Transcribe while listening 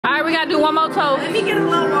we gotta do one more toast. Let me get a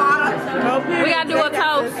little water. We gotta do a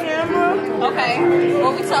toast. Okay.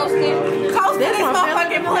 What we toasting? Toasting this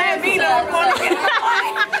motherfucking Plan B.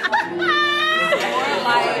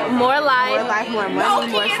 More life. More life, more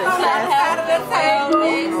money, more success.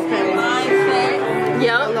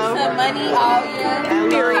 Yep. To money all year.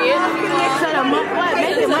 Period. What?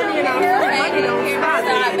 Making money in our money don't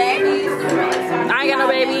stop. Babies. I ain't got no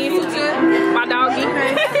babies. My doggy.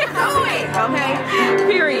 Okay.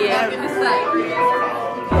 Period.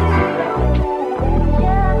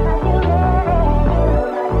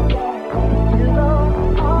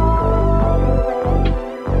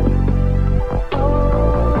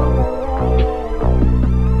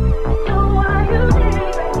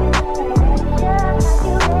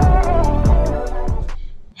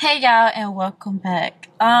 Hey y'all, and welcome back.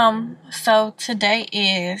 So today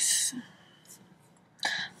is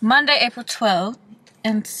Monday, April 12th,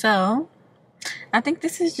 and so I think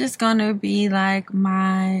this is just gonna be like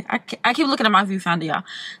my I keep looking at my viewfinder, y'all.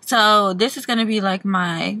 So this is gonna be like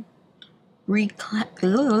my recap.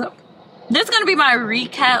 This is gonna be my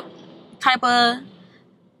recap type of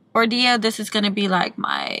ordeal. This is gonna be like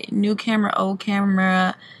my new camera, old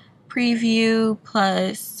camera preview,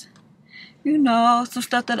 plus, you know, some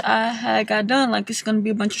stuff that I had got done. Like, it's gonna be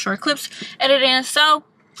a bunch of short clips edited in. So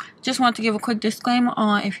just want to give a quick disclaimer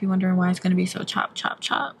on if you're wondering why it's gonna be so chop.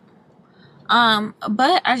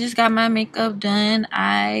 But I just got my makeup done.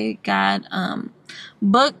 I got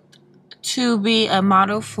booked to be a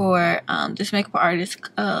model for this makeup artist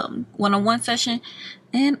one-on-one session,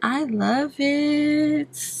 and I love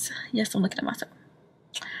it. Yes, I'm looking at myself.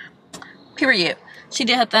 Period. She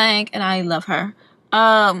did her thing, and I love her.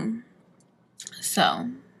 So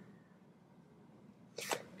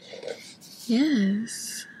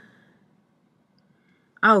yes.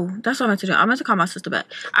 Oh, that's what I meant to do. I meant to call my sister back.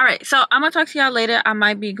 All right, so I'm gonna talk to y'all later. I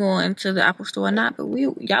might be going to the Apple store or not, but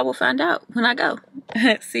y'all will find out when I go.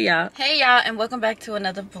 See y'all. Hey y'all, and welcome back to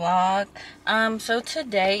another vlog. So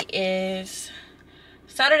today is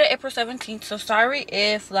Saturday, April 17th. So sorry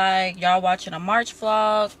if like y'all watching a March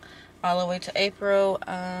vlog all the way to April.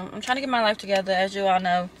 I'm trying to get my life together. As you all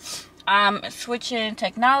know, I'm switching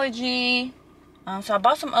technology. So I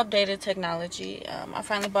bought some updated technology. I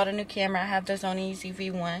finally bought a new camera. I have the SONY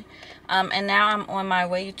ZV-1. And now I'm on my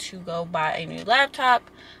way to go buy a new laptop.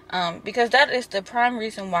 Because that is the prime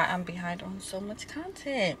reason why I'm behind on so much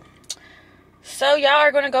content. So y'all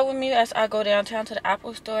are going to go with me as I go downtown to the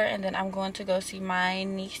Apple store. And then I'm going to go see my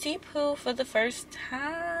niecey Pooh for the first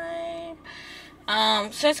time.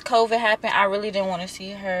 Since COVID happened, I really didn't want to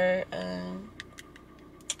see her.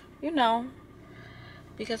 You know,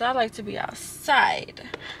 because I like to be outside.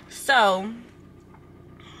 So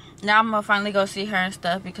now I'm gonna finally go see her and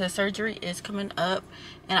stuff, because surgery is coming up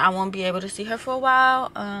and I won't be able to see her for a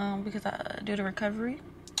while because I do the recovery.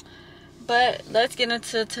 But let's get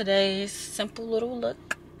into today's simple little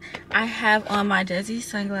look. I have on my Dezi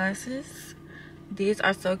sunglasses. These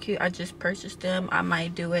are so cute. I just purchased them. I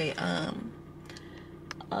might do a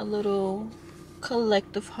little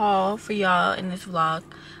collective haul for y'all in this vlog.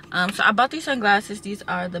 So I bought these sunglasses. These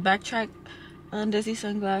are the Backtrack Dezi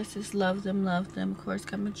sunglasses. Love them. Of course,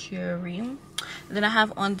 come in cherry. And then I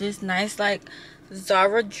have on this nice like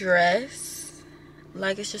Zara dress.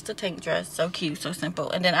 Like, it's just a tank dress. So cute, so simple.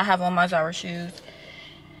 And then I have on my Zara shoes.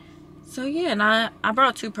 So yeah, and I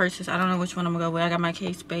brought two purses. I don't know which one I'm gonna go with. I got my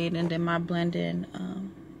Kate Spade and then my Blendin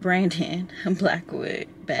Brandon Blackwood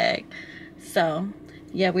bag. So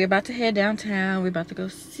yeah, we're about to head downtown. We're about to go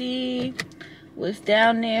see what's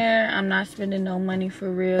down there. I'm not spending no money for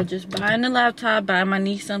real. Just buying the laptop, buying my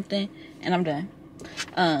niece something, and I'm done.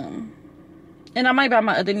 And I might buy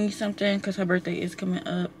my other niece something because her birthday is coming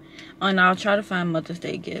up. And I'll try to find Mother's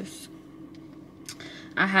Day gifts.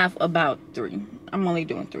 I have about 3. I'm only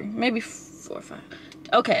doing 3. Maybe 4 or 5.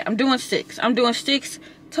 Okay, I'm doing 6. I'm doing 6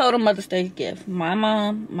 total Mother's Day gifts. My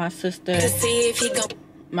mom, my sister,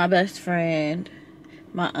 my best friend,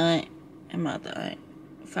 my aunt, and my other aunt.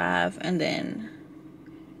 5. And then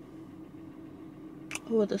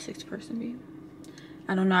who would the 6th person be?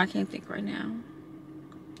 I don't know. I can't think right now.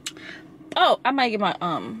 Oh, I might get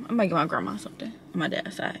my grandma something on my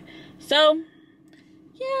dad's side. So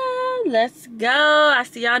yeah, let's go. I'll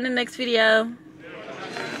see y'all in the next video.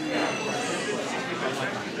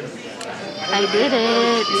 I did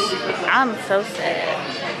it. I'm so sad.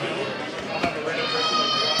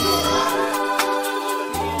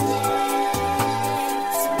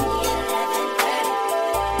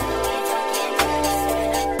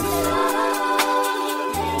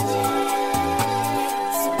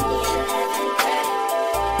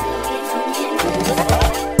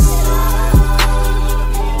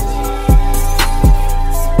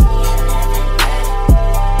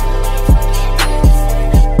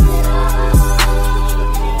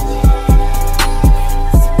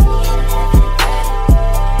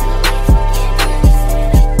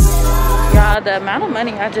 y'all, the amount of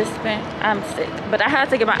money I just spent, I'm sick. But I had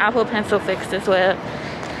to get my Apple Pencil fixed as well.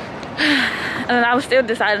 And I was still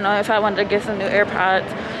deciding on if I wanted to get some new AirPods.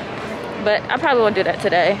 But I probably won't do that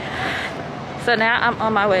today. So now I'm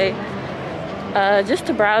on my way just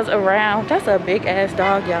to browse around. That's a big ass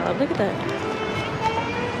dog, y'all. Look at that.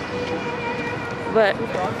 But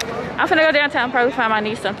I'm finna go downtown, probably find my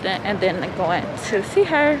niece something, and then going to see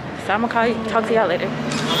her. So I'm gonna talk to y'all later.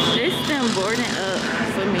 This them boarding up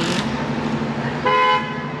for me.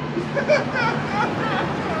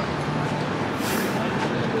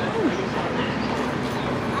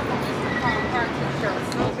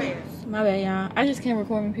 My bad, y'all. I just can't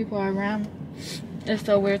record when people are around. It's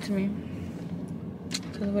so weird to me.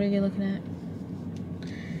 Cause what are you looking at?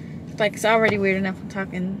 It's like it's already weird enough I'm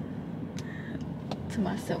talking to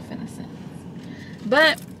myself in a sense.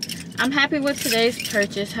 But I'm happy with today's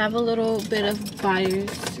purchase. Have a little bit of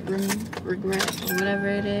buyer's regret or whatever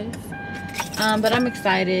it is. But I'm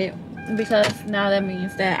excited because now that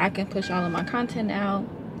means that I can push all of my content out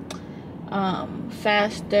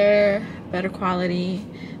faster, better quality.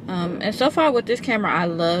 And so far with this camera, I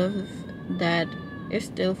love that it's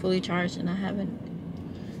still fully charged and I haven't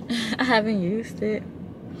used it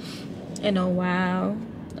in a while.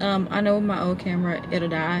 I know with my old camera it'll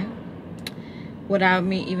die without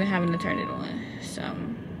me even having to turn it on. So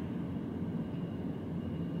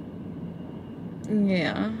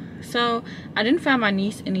yeah, so I didn't find my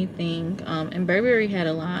niece anything, and Burberry had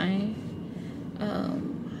a line,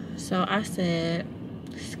 so I said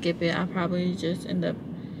skip it. I'll probably just end up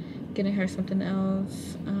getting her something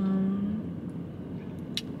else.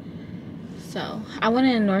 So I went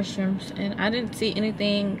in Nordstrom's and I didn't see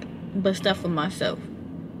anything but stuff for myself.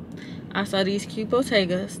 I saw these cute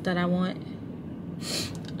Bottegas that I want.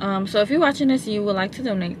 So if you're watching this and you would like to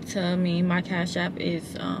donate to me, my Cash App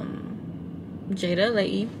is Jada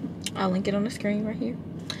Leahy. I'll link it on the screen right here.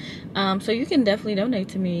 So you can definitely donate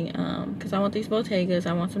to me because I want these Bottegas.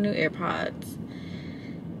 I want some new AirPods.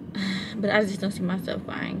 But I just don't see myself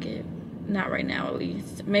buying it. Not right now, at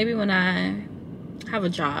least. Maybe when I have a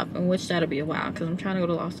job, in which that'll be a while because I'm trying to go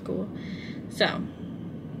to law school. So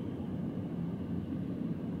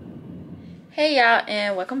hey y'all,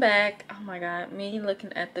 and welcome back. Oh my god, me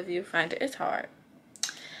looking at the viewfinder, it's hard.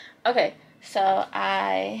 Okay, so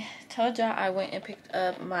I told y'all I went and picked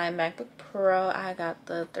up my MacBook Pro. I got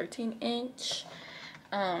the 13-inch.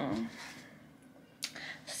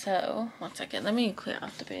 So one second, let me clear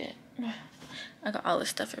off the bed. I got all this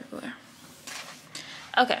stuff everywhere.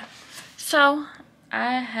 Okay, so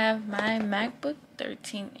I have my MacBook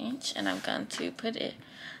 13-inch and I'm going to put it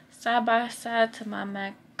side by side to my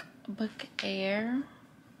MacBook Air.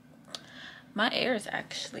 My Air is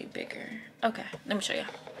actually bigger. Okay, let me show you.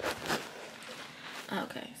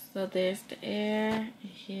 Okay, so there's the Air.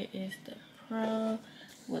 Here is the Pro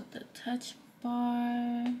with the touch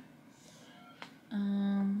bar.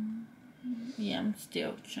 Yeah, I'm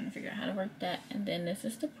still trying to figure out how to work that. And then this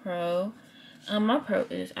is the Pro. My Pro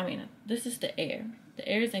is, this is the Air. The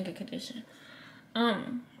Air is in good condition.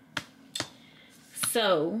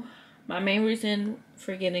 So my main reason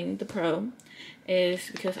for getting the Pro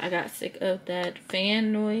is because I got sick of that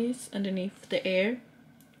fan noise underneath the Air.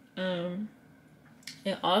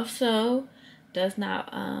 It also does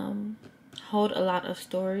not hold a lot of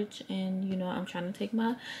storage, and you know I'm trying to take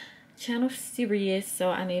my channel serious, so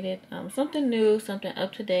I needed something new, something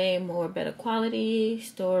up to date, more better quality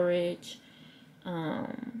storage,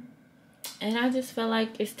 and I just felt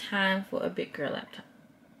like it's time for a bigger laptop,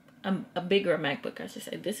 a bigger MacBook I should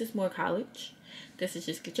say. This is more college. This is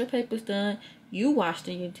just get your papers done. You watch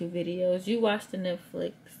the YouTube videos, you watch the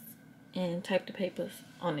Netflix, and type the papers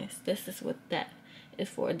on this. This is what that is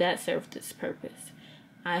for. That served its purpose.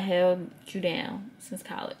 I held you down since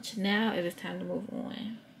college. Now it is time to move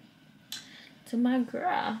on to my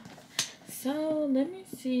girl. So let me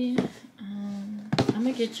see. I'm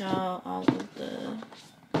gonna get y'all all of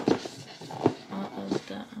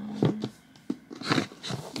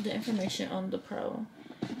the information on the Pro.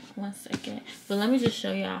 1 second. But let me just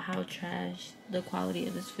show y'all how trash the quality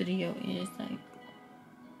of this video is. Like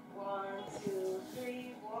 1, 2,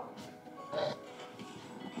 3, 4.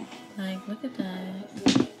 Like, look at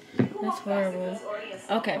that. That's horrible.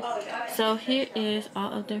 Okay, so here is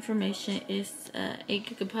all of the information. It's 8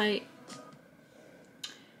 gigabyte.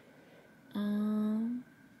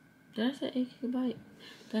 Did I say 8 gigabyte?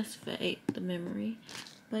 That's for 8, the memory.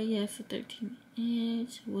 But yeah, it's a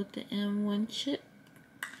 13-inch with the M1 chip.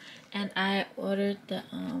 And I ordered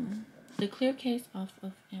the clear case off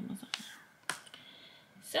of Amazon.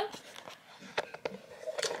 So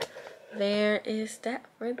there is that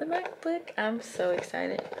for the MacBook. I'm so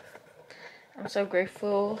excited. I'm so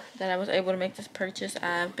grateful that I was able to make this purchase.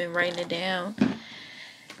 I've been writing it down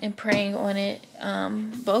and praying on it.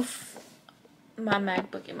 Both my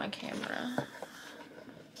MacBook and my camera.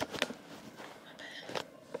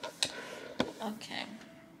 Okay.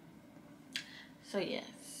 So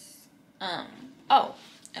yes. Oh,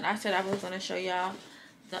 and I said I was gonna show y'all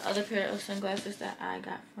the other pair of sunglasses that I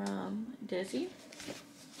got from Dezi.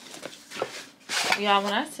 Y'all,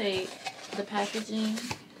 when I say the packaging,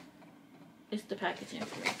 it's the packaging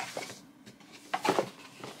for me.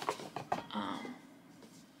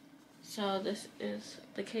 So this is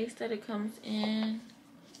the case that it comes in,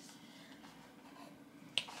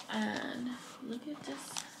 and look at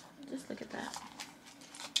this. Just look at that.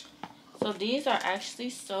 So these are actually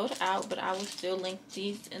sold out, but I will still link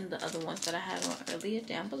these and the other ones that I had on earlier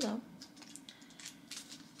down below.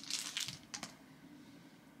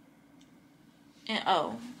 And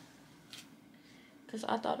oh, because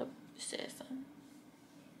I thought it said something.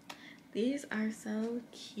 These are so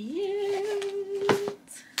cute.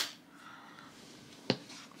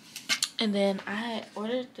 And then I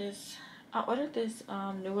ordered this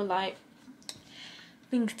newer light. I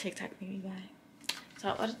think TikTok maybe guy. So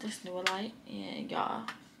I ordered this newer light, and y'all,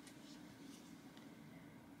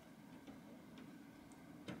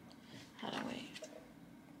 hold on, wait.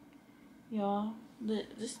 Y'all,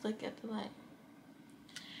 just look at the light.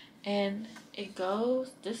 And it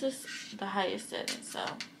goes, this is the highest setting, so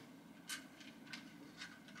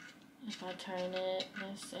if I turn it,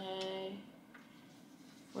 let's say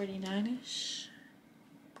 49-ish.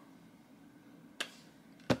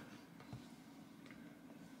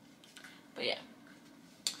 But yeah,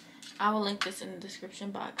 I will link this in the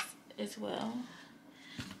description box as well.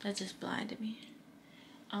 That just blinded me.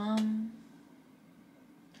 I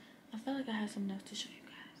feel like I have something else to show you guys.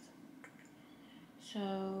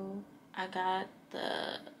 So I got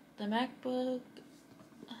the MacBook,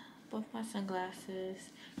 both my sunglasses.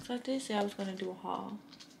 So I did say I was gonna do a haul.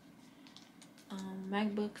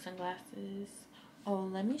 MacBook, sunglasses. Oh,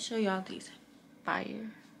 let me show y'all these. Fire.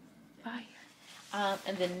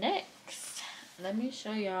 And then next, let me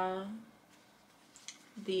show y'all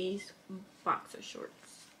these boxer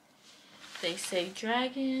shorts. They say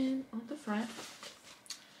dragon on the front,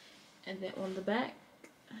 and then on the back,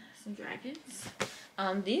 some dragons.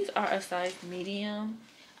 These are a size medium.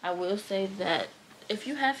 I will say that if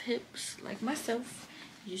you have hips like myself,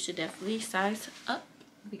 you should definitely size up,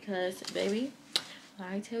 because baby, when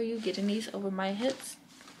I tell you getting these over my hips,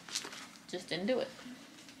 just didn't do it.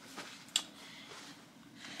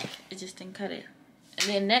 It just didn't cut it. And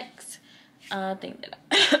then next thing that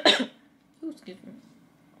excuse me.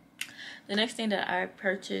 The next thing that I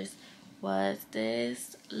purchased was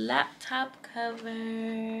this laptop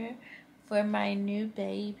cover for my new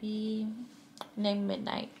baby named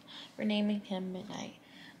Midnight. We're naming him Midnight.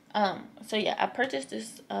 So yeah, I purchased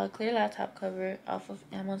this clear laptop cover off of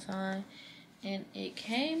Amazon, and it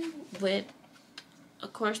came with,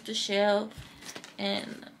 of course, the shell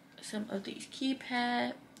and some of these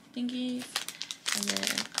keypad thingies, and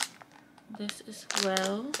then this as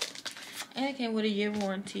well. And it came with a year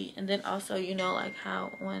warranty. And then also, you know, like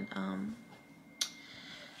how on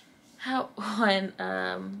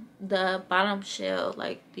the bottom shell,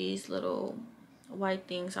 like these little white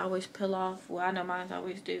things always peel off. Well, I know mine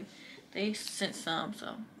always do. They sent some,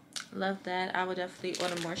 so love that. I would definitely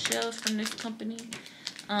order more shells from this company.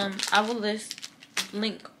 I will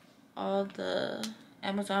link all the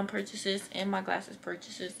Amazon purchases and my glasses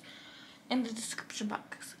purchases in the description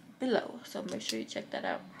box below, so make sure you check that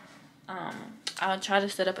out. I'll try to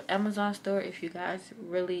set up an Amazon store if you guys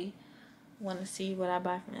really want to see what I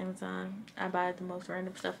buy from Amazon. I buy the most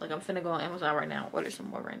random stuff. Like, I'm finna go on Amazon right now and order some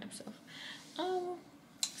more random stuff.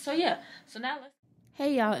 So yeah, so now let's.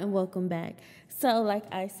 Hey y'all, and welcome back. So like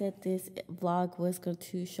I said, this vlog was going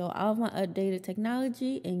to show all of my updated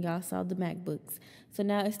technology, and y'all saw the MacBooks. So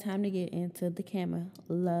now it's time to get into the camera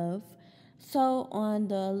love. So on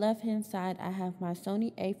the left hand side, I have my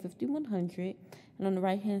Sony A5100, and on the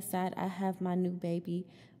right hand side, I have my new baby,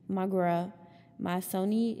 my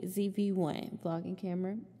Sony ZV-1 vlogging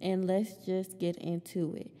camera. And let's just get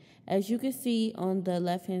into it. As you can see on the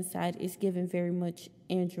left hand side, it's giving very much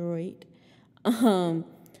Android.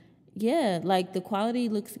 Yeah, like the quality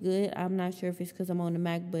looks good. I'm not sure if it's because I'm on the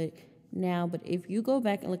MacBook now, but if you go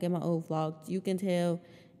back and look at my old vlogs, you can tell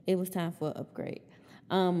it was time for an upgrade.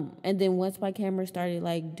 And then once my camera started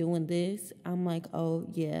like doing this, I'm like, oh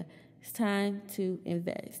yeah, it's time to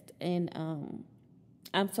invest. And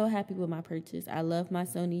I'm so happy with my purchase. I love my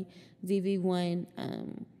Sony ZV-1.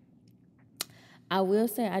 I will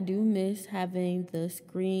say I do miss having the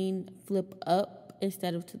screen flip up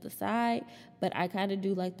instead of to the side. But I kind of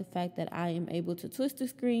do like the fact that I am able to twist the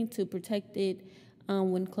screen to protect it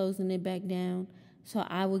when closing it back down. So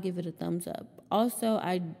I will give it a thumbs up. Also,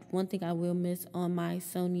 one thing I will miss on my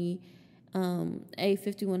Sony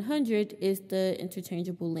A5100 is the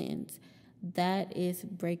interchangeable lens. That is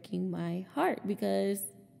breaking my heart because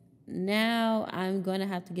now I'm going to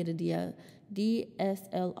have to get a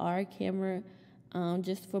DSLR camera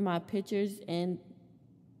just for my pictures and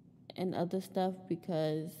other stuff,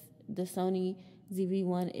 because the Sony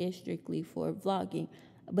ZV-1 is strictly for vlogging.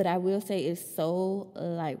 But I will say it's so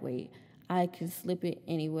lightweight. I can slip it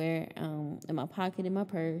anywhere, in my pocket, in my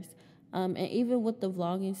purse. And even with the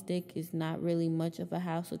vlogging stick, it's not really much of a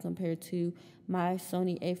hassle compared to my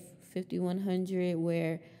Sony A5100,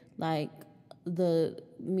 where like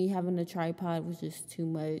me having a tripod was just too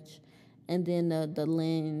much. And then the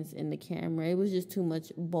lens and the camera, it was just too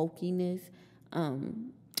much bulkiness.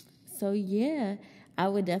 So yeah, I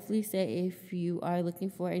would definitely say if you are looking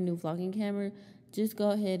for a new vlogging camera, just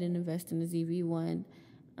go ahead and invest in the ZV-1.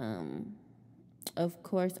 Of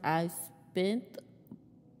course, I spent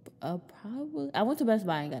I went to Best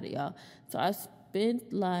Buy and got it, y'all. So I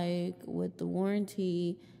spent like with the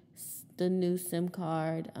warranty, the new SIM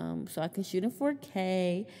card, so I can shoot in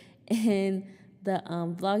 4K, and the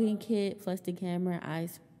vlogging kit plus the camera, I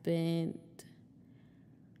spent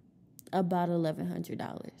about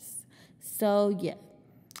 $1,100. So yeah,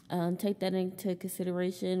 take that into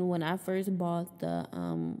consideration. When I first bought the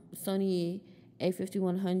Sony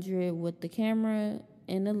A5100 with the camera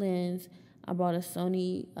and the lens, I bought a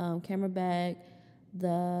Sony camera bag,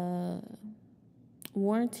 the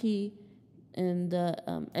warranty, and the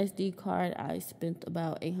SD card. I spent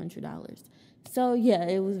about $800. So yeah,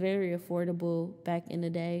 it was very affordable back in the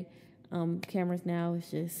day. Cameras now is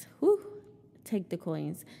just take the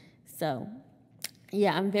coins. So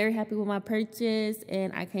yeah, I'm very happy with my purchase,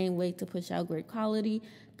 and I can't wait to push out great quality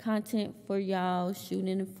content for y'all, shooting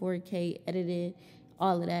in 4K, edited,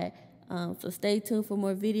 all of that. So stay tuned for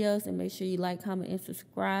more videos, and make sure you like, comment, and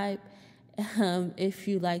subscribe if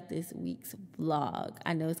you like this week's vlog.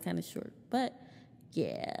 I know it's kind of short, but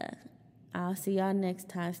yeah, I'll see y'all next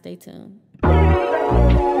time. Stay tuned.